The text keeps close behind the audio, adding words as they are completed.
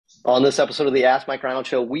On this episode of the Ask Mike Reinold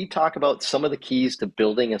Show, we talk about some of the keys to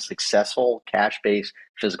building a successful cash-based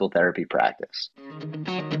physical therapy practice.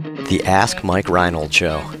 The Ask Mike Reinold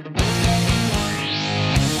Show.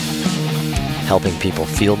 Helping people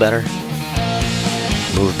feel better,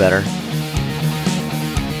 move better,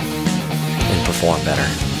 and perform better.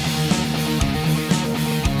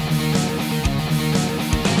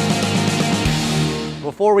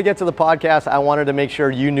 Before we get to the podcast, I wanted to make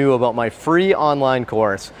sure you knew about my free online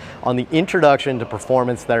course on the Introduction to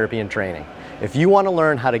Performance Therapy and Training. If you want to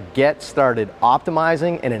learn how to get started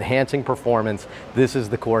optimizing and enhancing performance, this is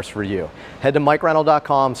the course for you. Head to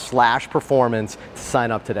mikereinold.com/performance to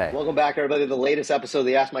sign up today. Welcome back, everybody, to the latest episode of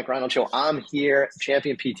the Ask Mike Reinold Show. I'm here,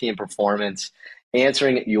 champion PT and performance,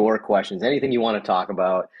 answering your questions. Anything you want to talk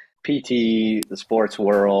about. PT, the sports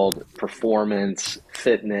world, performance,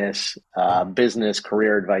 fitness, business,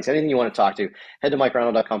 career advice, anything you want to talk to, head to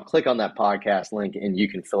mikereinold.com, click on that podcast link, and you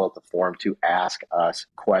can fill out the form to ask us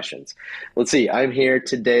questions. Let's see. I'm here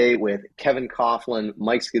today with Kevin Coughlin,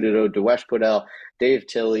 Mike Scuduto, Dewesh Podell, Dave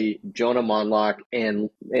Tilley, Jonah Monlock,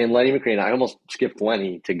 and Lenny McCrean. I almost skipped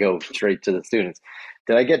Lenny to go straight to the students.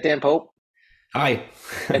 Did I get Dan Pope? Hi.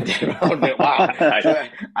 Wow.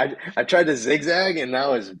 I tried to zigzag, and that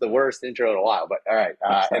was the worst intro in a while. But all right.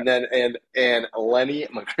 And Lenny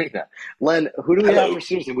Macrina. Len, who do we have for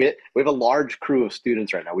students? We have a large crew of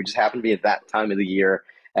students right now. We just happen to be at that time of the year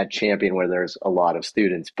at Champion where there's a lot of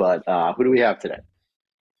students. But who do we have today?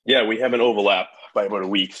 Yeah, we have an overlap by about a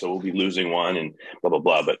week, so we'll be losing one and blah, blah,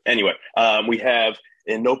 blah. But anyway, we have,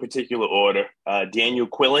 in no particular order, Daniel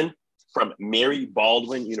Quillen from Mary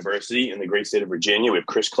Baldwin University in the great state of Virginia. We have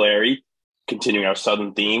Chris Clary, continuing our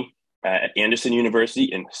Southern theme, at Anderson University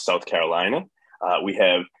in South Carolina. We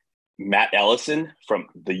have Matt Ellison from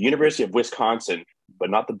the University of Wisconsin, but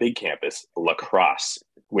not the big campus, La Crosse,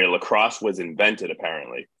 where lacrosse was invented,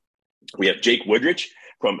 apparently. We have Jake Woodrich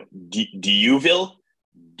from Dieuville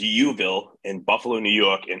in Buffalo, New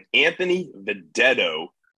York, and Anthony Vedetto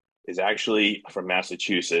is actually from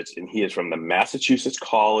Massachusetts, and he is from the Massachusetts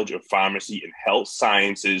College of Pharmacy and Health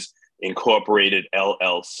Sciences Incorporated,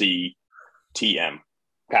 LLC, TM,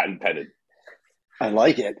 patent pending. I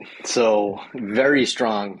like it. So very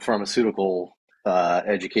strong pharmaceutical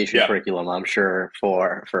education curriculum, I'm sure,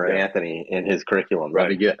 for Anthony in his curriculum.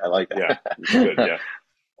 That'd be good. I like that. Yeah, good, yeah.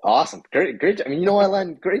 Awesome. Great. I mean, you know what,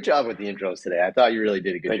 Len? Great job with the intros today. I thought you really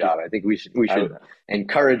did a good job. I think we should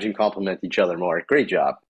encourage and compliment each other more. Great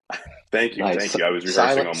job. Thank you. Nice. Thank you. I was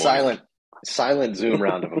rehearsing all morning. Silent Zoom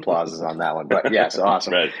round of applauses on that one. But yes,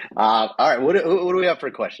 awesome. Right. All right. What do we have for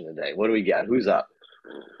a question today? What do we got? Who's up?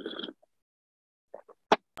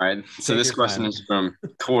 All right. So this question is from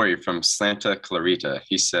Corey from Santa Clarita.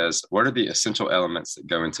 He says, what are the essential elements that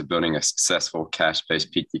go into building a successful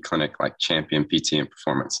cash-based PT clinic like Champion PT and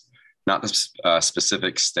Performance? Not the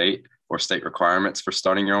specific state or state requirements for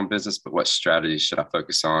starting your own business, but what strategies should I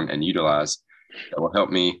focus on and utilize that will help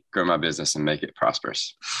me grow my business and make it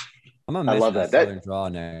prosperous? I'm gonna miss that Southern draw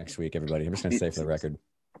next week, everybody. I'm just gonna say for the record.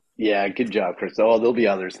 Yeah, good job, Chris. Oh, there'll be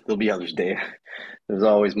others. Dave. There's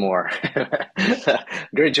always more.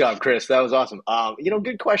 Great job, Chris. That was awesome.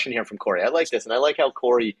 Good question here from Corey. I like this, and I like how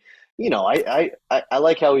Corey, I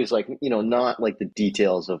like how he's like, not like the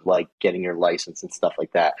details of like getting your license and stuff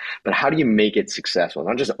like that, but how do you make it successful?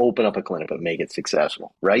 Not just open up a clinic, but make it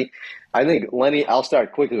successful, right? I think Lenny, I'll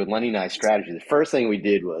start quickly with Lenny and I's strategy. The first thing we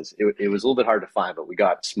did was, it was a little bit hard to find, but we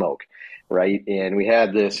got smoke, right? And we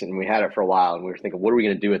had this, and we had it for a while, and we were thinking, what are we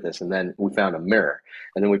going to do with this? And then we found a mirror,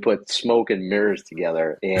 and then we put smoke and mirrors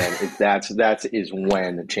together, and that is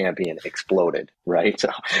when Champion exploded, right? So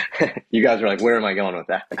you guys are like, where am I going with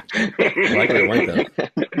that?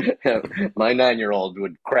 My 9-year-old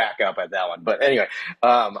would crack up at that one. But anyway,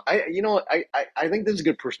 I think this is a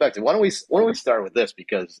good perspective. Why don't we start with this?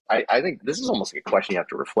 Because I think this is almost like a question you have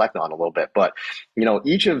to reflect on a little bit. But,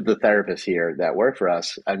 each of the therapists here that work for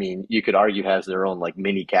us, I mean, you could argue has their own like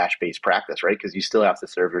mini cash-based practice, right? Because you still have to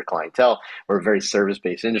serve your clientele. We're a very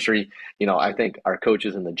service-based industry. I think our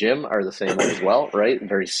coaches in the gym are the same way as well, right?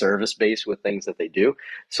 Very service-based with things that they do.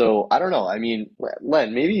 So I don't know. I mean,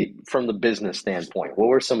 Len, maybe from the business standpoint, what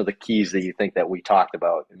were some of the keys that you think that we talked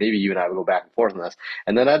about? Maybe you and I will go back and forth on this.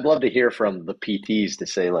 And then I'd love to hear from the PTs to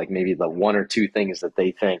say like maybe the one or two things that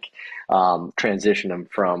they think transition them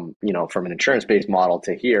from an insurance-based model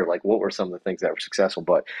to here. Like what were some of the things that were successful?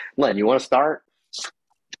 But Len, you want to start?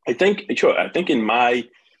 I think in my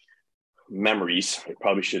memories, I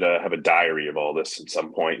probably should have a diary of all this at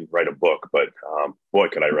some point and write a book, but boy,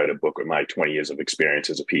 could I write a book with my 20 years of experience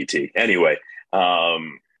as a PT. Anyway,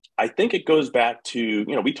 I think it goes back to,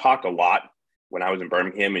 we talked a lot when I was in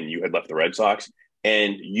Birmingham and you had left the Red Sox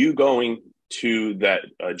And you going to that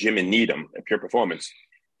gym in Needham at Pure Performance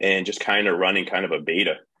and just kind of running kind of a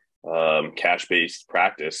beta cash-based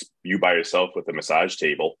practice, you by yourself with a massage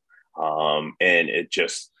table, and it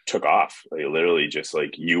just took off. Like, literally just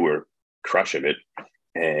like you were crushing it.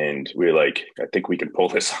 And we were like, I think we can pull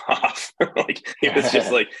this off. Like, it was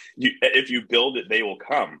just like, if you build it, they will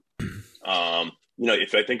come.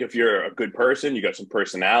 If you're a good person, you got some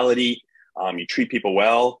personality, you treat people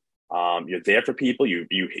well, you're there for people,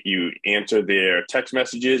 you answer their text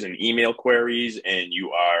messages and email queries, and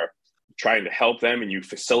you are trying to help them, and you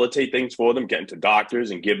facilitate things for them, getting to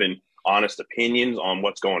doctors and giving honest opinions on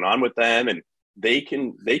what's going on with them, and they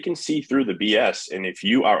can see through the BS. And if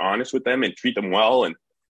you are honest with them and treat them well, and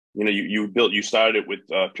you started it with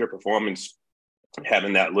Pure Performance,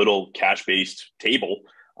 having that little cash-based table,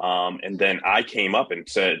 and then I came up and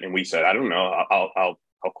we said, I don't know, I'll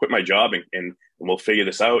quit my job and we'll figure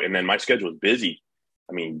this out. And then my schedule was busy.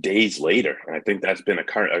 I mean, days later, and I think that's been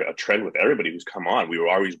a trend with everybody who's come on. We were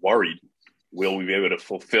always worried, will we be able to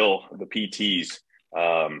fulfill the PT's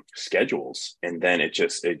schedules? And then it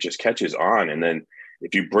just catches on. And then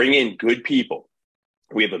if you bring in good people,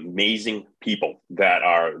 we have amazing people that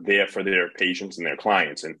are there for their patients and their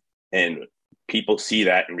clients, and people see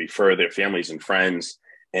that and refer their families and friends,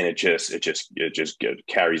 and it just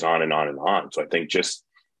carries on and on and on. So I think just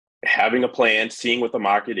having a plan, seeing what the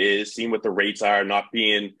market is, seeing what the rates are, not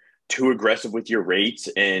being too aggressive with your rates,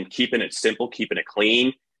 and keeping it simple, keeping it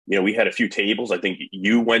clean. We had a few tables. I think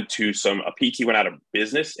you went to a PT went out of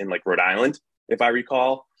business in like Rhode Island, if I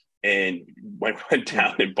recall, and went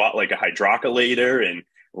down and bought like a hydrocollator and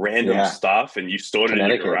random stuff, and you stored it in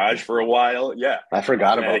your garage for a while. Yeah, I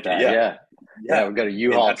forgot about that. Yeah, we got a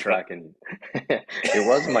U-Haul truck, and it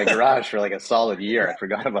was in my garage for like a solid year. I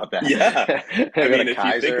forgot about that. Yeah, I mean, if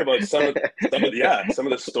you think about some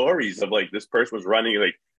of the stories of like this person was running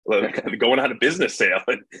like going out of business sale,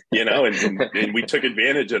 and and we took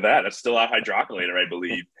advantage of that. It's still our hydrocollator, I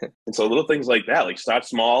believe. And so little things like that, like start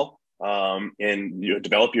small, and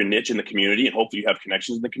develop your niche in the community, and hopefully you have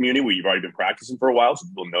connections in the community where you've already been practicing for a while, so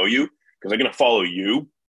people know you because they're going to follow you.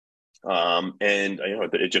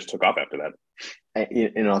 It just took off after that.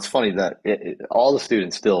 It's funny that all the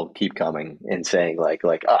students still keep coming and saying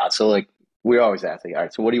we're always asking, all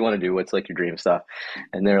right, so what do you want to do? What's like your dream stuff?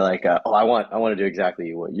 And they're like, I want to do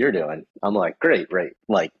exactly what you're doing. I'm like, great.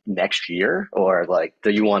 Like next year, or like, do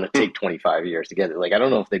you want to take 25 years to get it? Like, I don't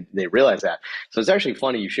know if they realize that. So it's actually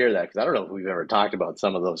funny you share that, because I don't know if we've ever talked about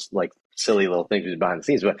some of those like silly little things behind the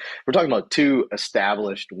scenes, but we're talking about two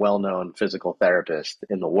established, well-known physical therapists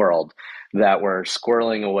in the world that were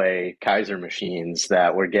squirreling away Kaiser machines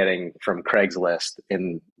that we're getting from Craigslist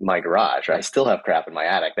in my garage. I still have crap in my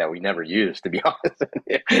attic that we never used, to be honest.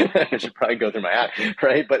 I should probably go through my attic,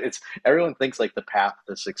 right? But everyone thinks like the path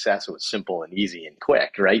to success was simple and easy and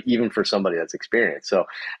quick, right? Even for somebody that's experienced. So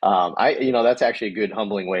that's actually a good,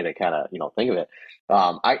 humbling way to kind of, think of it.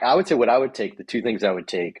 I would say what I would take, the two things I would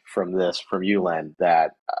take from you, Len,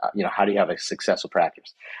 that, how do you have a successful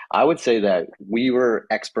practice? I would say that we were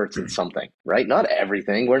experts in something, right? Not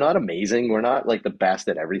everything. We're not amazing. We're not like the best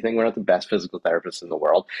at everything. We're not the best physical therapists in the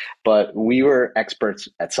world, but we were experts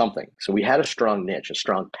at something. So we had a strong niche, a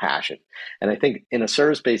strong passion. And I think in a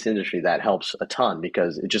service-based industry, that helps a ton,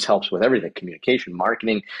 because it just helps with everything, communication,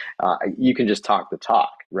 marketing. You can just talk the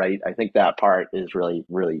talk, right? I think that part is really,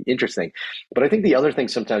 really interesting. But I think the other thing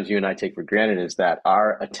sometimes you and I take for granted is that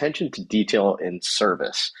our attention to detail in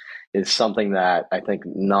service is something that I think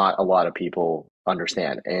not a lot of people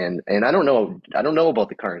understand. And I don't know about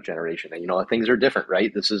the current generation. Things are different,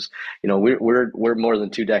 right? This is, we're more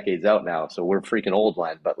than 2 decades out now, so we're freaking old,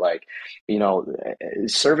 Len. But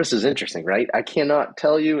service is interesting, right? I cannot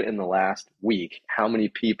tell you in the last week how many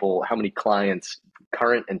clients,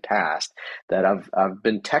 current and past, that I've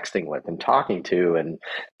been texting with and talking to and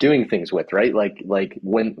doing things with, right? Like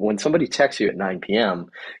when somebody texts you at 9 p.m.,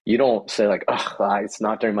 you don't say like, oh, it's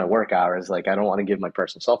not during my work hours. Like, I don't want to give my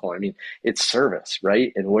personal cell phone. I mean, it's service,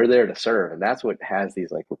 right? And we're there to serve. And that's what has these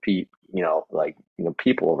like repeat,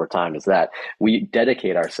 people over time, is that we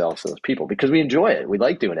dedicate ourselves to those people because we enjoy it. We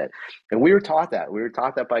like doing it. And we were taught that. We were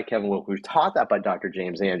taught that by Kevin Wilk. We were taught that by Dr.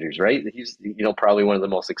 James Andrews, right? He's, probably one of the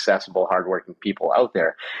most accessible, hardworking people out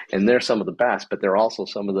there. And they're some of the best, but they're also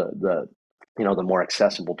some of the more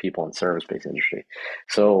accessible people in service-based industry.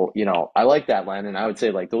 So, I like that, Len. And I would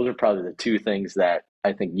say like, those are probably the two things that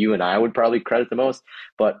I think you and I would probably credit the most.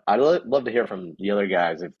 But I'd love to hear from the other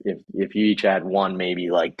guys. If you each had one, maybe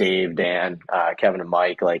like Dave, Dan, Kevin, and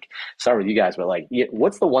Mike, like start with you guys. But like,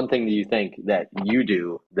 what's the one thing that you think that you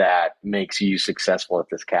do that makes you successful at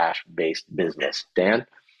this cash-based business? Dan?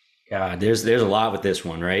 There's a lot with this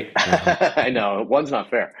one, right? I know one's not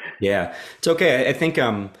fair. Yeah, it's okay. I think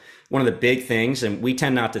one of the big things, and we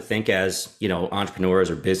tend not to think as, entrepreneurs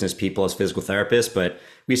or business people as physical therapists, but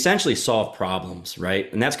we essentially solve problems,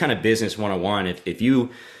 right? And that's kind of business 101. If you,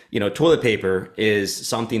 toilet paper is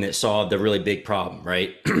something that solved a really big problem,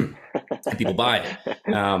 right? And people buy it.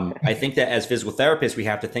 I think that as physical therapists, we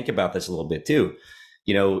have to think about this a little bit too.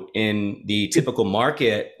 In the typical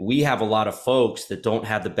market, we have a lot of folks that don't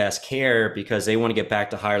have the best care because they want to get back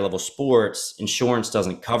to higher level sports. Insurance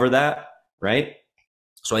doesn't cover that, right?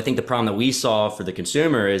 So I think the problem that we solve for the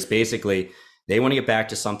consumer is basically they want to get back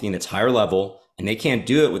to something that's higher level and they can't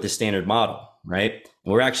do it with the standard model, right?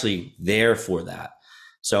 And we're actually there for that.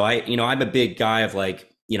 So I'm a big guy of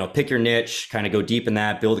pick your niche, kind of go deep in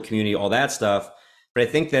that, build a community, all that stuff. But I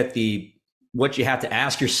think that what you have to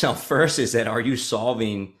ask yourself first is that, are you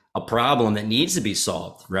solving a problem that needs to be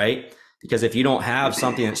solved, right? Because if you don't have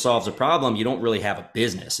something that solves a problem, you don't really have a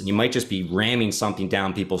business, and you might just be ramming something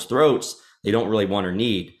down people's throats they don't really want or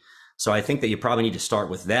need. So I think that you probably need to start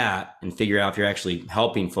with that and figure out if you're actually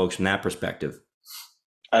helping folks from that perspective.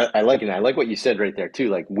 I like it. I like what you said right there too.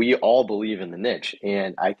 Like, we all believe in the niche,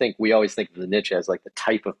 and I think we always think of the niche as like the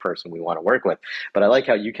type of person we want to work with. But I like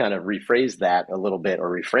how you kind of rephrased that a little bit, or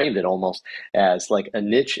reframed it almost as like a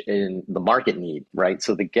niche in the market need, right?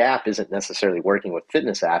 So the gap isn't necessarily working with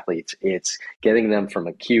fitness athletes; it's getting them from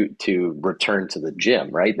acute to return to the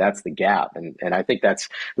gym, right? That's the gap, and I think that's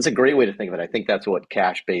a great way to think of it. I think that's what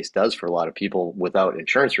cash based does for a lot of people without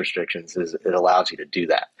insurance restrictions, is it allows you to do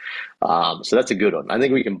that. So that's a good one. I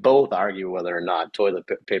think we can both argue whether or not toilet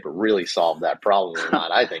paper really solved that problem or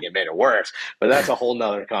not. I think it made it worse, but that's a whole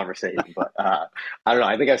nother conversation. But I don't know.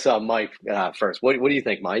 I think I saw Mike first. What do you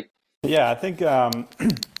think, Mike? Yeah, I think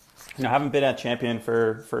haven't been at Champion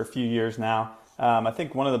for a few years now. I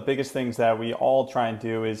think one of the biggest things that we all try and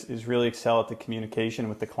do is really excel at the communication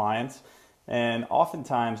with the clients. And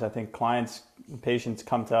oftentimes, I think clients and patients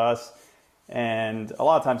come to us, and a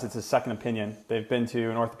lot of times it's a second opinion. They've been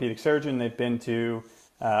to an orthopedic surgeon, they've been to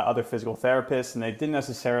other physical therapists, and they didn't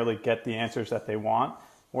necessarily get the answers that they want,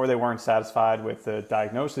 or they weren't satisfied with the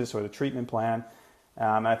diagnosis or the treatment plan.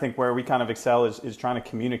 And I think where we kind of excel is trying to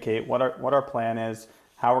communicate what our plan is,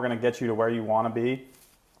 how we're going to get you to where you want to be.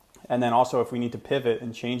 And then also, if we need to pivot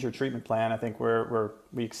and change your treatment plan, I think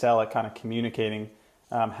we excel at kind of communicating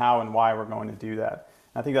how and why we're going to do that.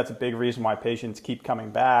 And I think that's a big reason why patients keep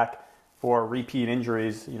coming back for repeat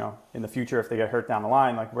injuries, in the future. If they get hurt down the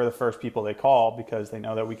line, like, we're the first people they call, because they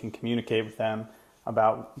know that we can communicate with them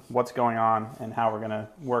about what's going on and how we're going to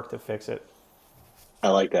work to fix it. I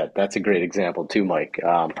like that. That's a great example too, Mike.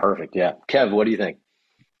 Perfect. Yeah. Kev, what do you think?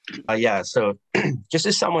 Yeah. So just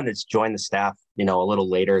as someone that's joined the staff, a little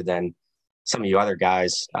later than some of you other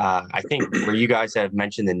guys, I think where you guys have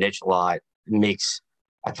mentioned the niche a lot makes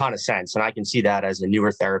a ton of sense. And I can see that as a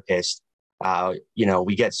newer therapist.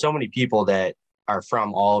 We get so many people that are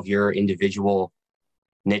from all of your individual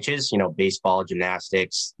niches, baseball,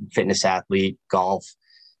 gymnastics, fitness athlete, golf.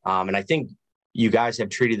 And I think you guys have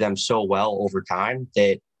treated them so well over time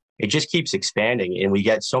that it just keeps expanding. And we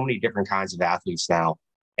get so many different kinds of athletes now.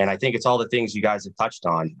 And I think it's all the things you guys have touched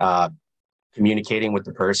on, communicating with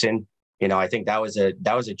the person. I think that was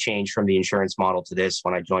a change from the insurance model to this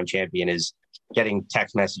when I joined Champion, is getting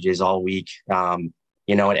text messages all week.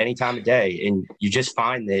 At any time of day. And you just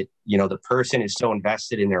find that, the person is so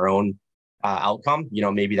invested in their own outcome.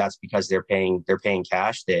 Maybe that's because they're paying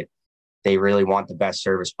cash, that they really want the best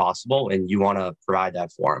service possible, and you want to provide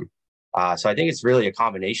that for them. So I think it's really a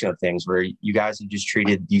combination of things where you guys have just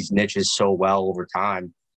treated these niches so well over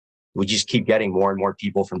time. We just keep getting more and more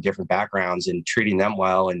people from different backgrounds and treating them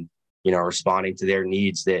well, and, responding to their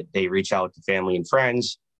needs, that they reach out to family and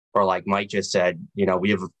friends, or like Mike just said, we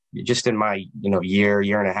have, just in my, year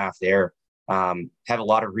and a half there, have a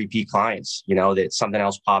lot of repeat clients, that something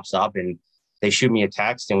else pops up and they shoot me a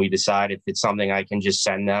text, and we decide if it's something I can just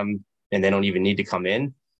send them and they don't even need to come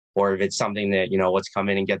in, or if it's something that, let's come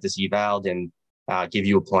in and get this evaled and give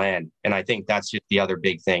you a plan. And I think that's just the other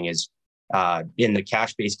big thing is in the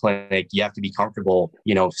cash-based clinic, you have to be comfortable.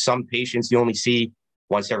 Some patients you only see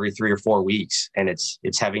once every 3 or 4 weeks, and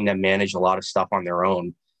it's having them manage a lot of stuff on their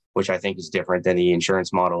own, which I think is different than the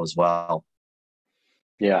insurance model as well.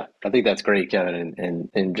 Yeah, I think that's great, Kevin.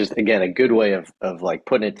 And just, again, a good way of like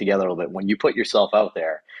putting it together a little bit. When you put yourself out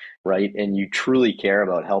there, right, and you truly care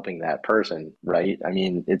about helping that person, right? I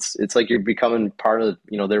mean, it's like you're becoming part of,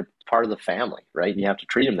 they're part of the family, right? And you have to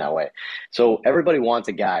treat them that way. So everybody wants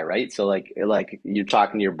a guy, right? So like you're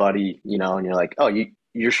talking to your buddy, and you're like, oh,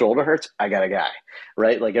 your shoulder hurts, I got a guy,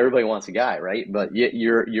 right? Like everybody wants a guy, right? But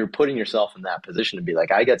you're putting yourself in that position to be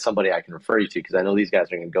like, I got somebody I can refer you to because I know these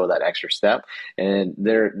guys are going to go that extra step, and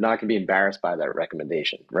they're not going to be embarrassed by that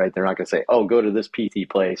recommendation, right? They're not going to say, oh, go to this PT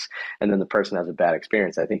place, and then the person has a bad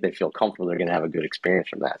experience. I think they feel comfortable they're going to have a good experience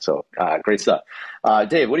from that. So great stuff.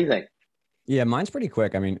 Dave, what do you think? Yeah, mine's pretty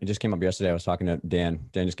quick. I mean, it just came up yesterday. I was talking to Dan.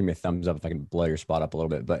 Dan, just give me a thumbs up if I can blow your spot up a little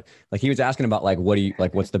bit. But like he was asking about like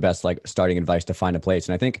what's the best like starting advice to find a place?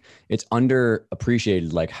 And I think it's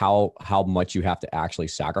underappreciated like how much you have to actually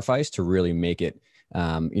sacrifice to really make it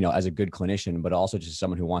as a good clinician, but also just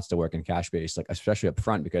someone who wants to work in cash base, like especially up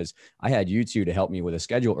front, because I had you two to help me with a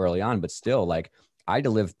schedule early on, but still like I had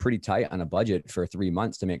to live pretty tight on a budget for 3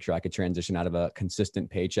 months to make sure I could transition out of a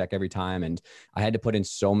consistent paycheck every time. And I had to put in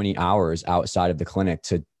so many hours outside of the clinic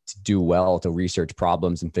to do well, to research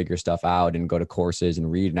problems and figure stuff out and go to courses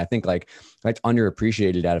and read. And I think like that's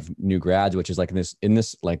underappreciated out of new grads, which is like in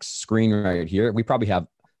this like screen right here, we probably have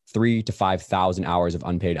 3,000 to 5,000 hours of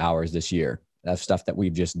unpaid hours this year. That's stuff that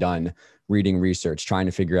we've just done, reading research, trying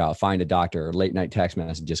to figure out, find a doctor, late night text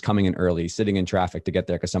messages, coming in early, sitting in traffic to get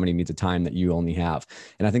there because somebody needs a time that you only have.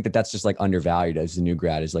 And I think that that's just like undervalued as a new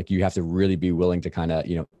grad, is like you have to really be willing to kind of,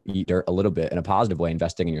 eat dirt a little bit in a positive way,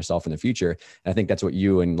 investing in yourself in the future. And I think that's what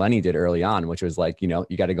you and Lenny did early on, which was like, you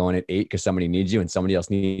got to go in at 8 because somebody needs you and somebody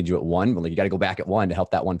else needs you at 1. But like, you got to go back at 1 to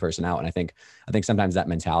help that one person out. And I think sometimes that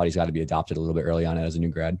mentality's got to be adopted a little bit early on as a new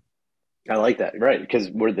grad. I like that, right?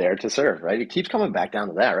 Because we're there to serve, right? It keeps coming back down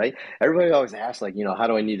to that, right? Everybody always asks, like, how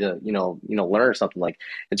do I need to, learn something? Like,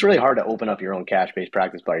 it's really hard to open up your own cash-based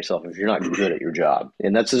practice by yourself if you're not good at your job,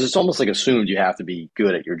 and that's it's almost like assumed you have to be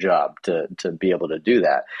good at your job to be able to do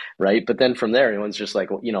that, right? But then from there, everyone's just like,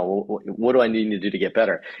 what do I need to do to get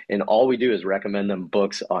better? And all we do is recommend them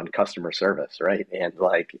books on customer service, right?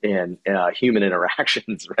 And human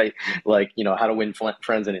interactions, right? Like, how to win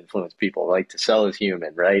friends and influence people, like to sell is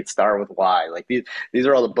human, right? Start with why. Like these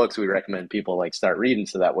are all the books we recommend people like start reading,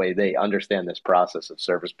 so that way they understand this process of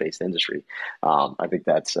service-based industry. I think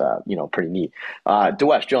that's pretty neat.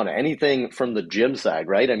 Dewesh, Jonah, anything from the gym side,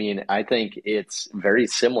 right? I mean, I think it's very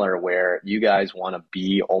similar where you guys want to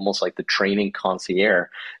be almost like the training concierge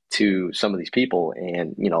to some of these people,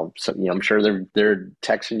 and I'm sure they're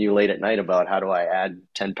texting you late at night about how do I add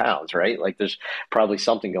 10 pounds, right? Like there's probably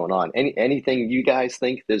something going on. Anything you guys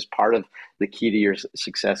think is part of the key to your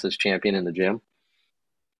success as champion in the gym?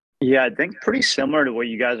 Yeah, I think pretty similar to what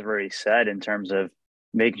you guys have already said in terms of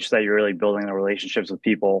making sure that you're really building the relationships with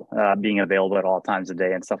people, being available at all times of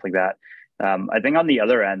day and stuff like that. I think on the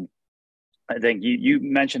other end, I think you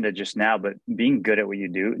mentioned it just now, but being good at what you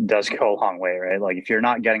do does go a long way, right? Like if you're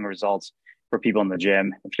not getting results for people in the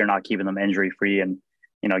gym, if you're not keeping them injury free and,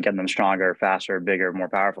 getting them stronger, faster, bigger, more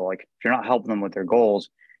powerful, like if you're not helping them with their goals,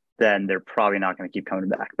 then they're probably not going to keep coming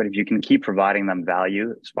back. But if you can keep providing them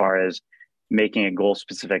value as far as making a goal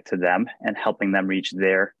specific to them and helping them reach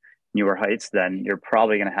their newer heights, then you're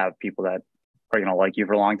probably going to have people that are going to like you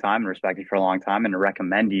for a long time and respect you for a long time and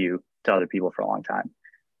recommend you to other people for a long time.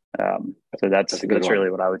 So that's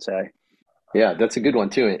really what I would say. Yeah, that's a good one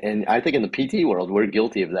too. And I think in the PT world, we're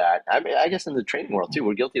guilty of that. I mean, I guess in the training world too,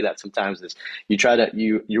 we're guilty of that sometimes. Is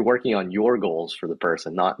you're working on your goals for the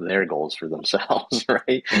person, not their goals for themselves,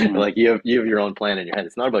 right? Mm-hmm. Like you have your own plan in your head.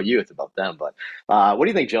 It's not about you, it's about them. But what do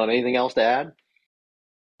you think, John? Anything else to add?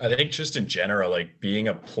 I think just in general, like being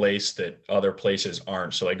a place that other places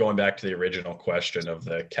aren't. So like going back to the original question of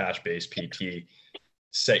the cash-based PT,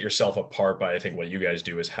 set yourself apart by, I think what you guys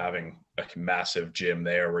do is having a massive gym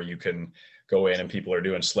there where you can go in and people are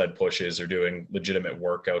doing sled pushes or doing legitimate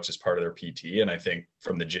workouts as part of their PT. And I think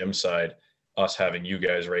from the gym side, us having you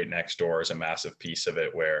guys right next door is a massive piece of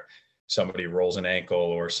it, where somebody rolls an ankle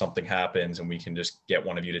or something happens and we can just get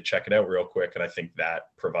one of you to check it out real quick. And I think that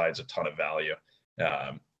provides a ton of value.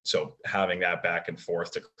 So having that back and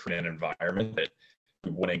forth to create an environment that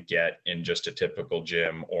we wouldn't get in just a typical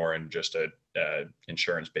gym or in just a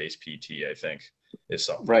insurance-based PT, I think is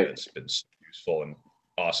something that's been useful and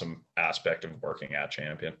awesome aspect of working at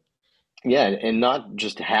Champion. Yeah, and not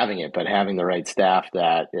just having it, but having the right staff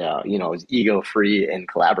that is ego-free and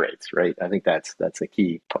collaborates, right? I think that's a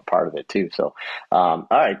key part of it too. So, all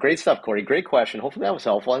right, great stuff, Corey. Great question. Hopefully that was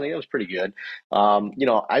helpful. I think that was pretty good.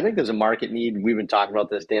 I think there's a market need. We've been talking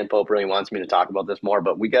about this. Dan Pope really wants me to talk about this more,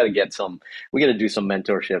 but we got to do some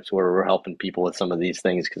mentorships where we're helping people with some of these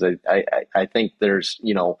things, because I think there's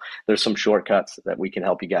some shortcuts that we can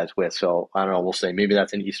help you guys with. So I don't know. We'll say maybe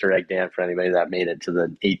that's an Easter egg, Dan, for anybody that made it to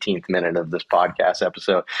the 18th minute minute of this podcast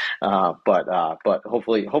episode. But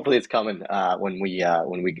hopefully it's coming when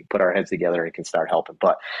we put our heads together and can start helping.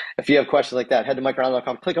 But if you have questions like that, head to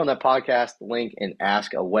MikeReinold.com, click on that podcast link and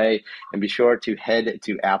ask away. And be sure to head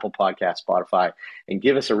to Apple Podcast, Spotify, and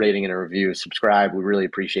give us a rating and a review. Subscribe. We really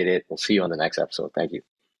appreciate it. We'll see you on the next episode. Thank you.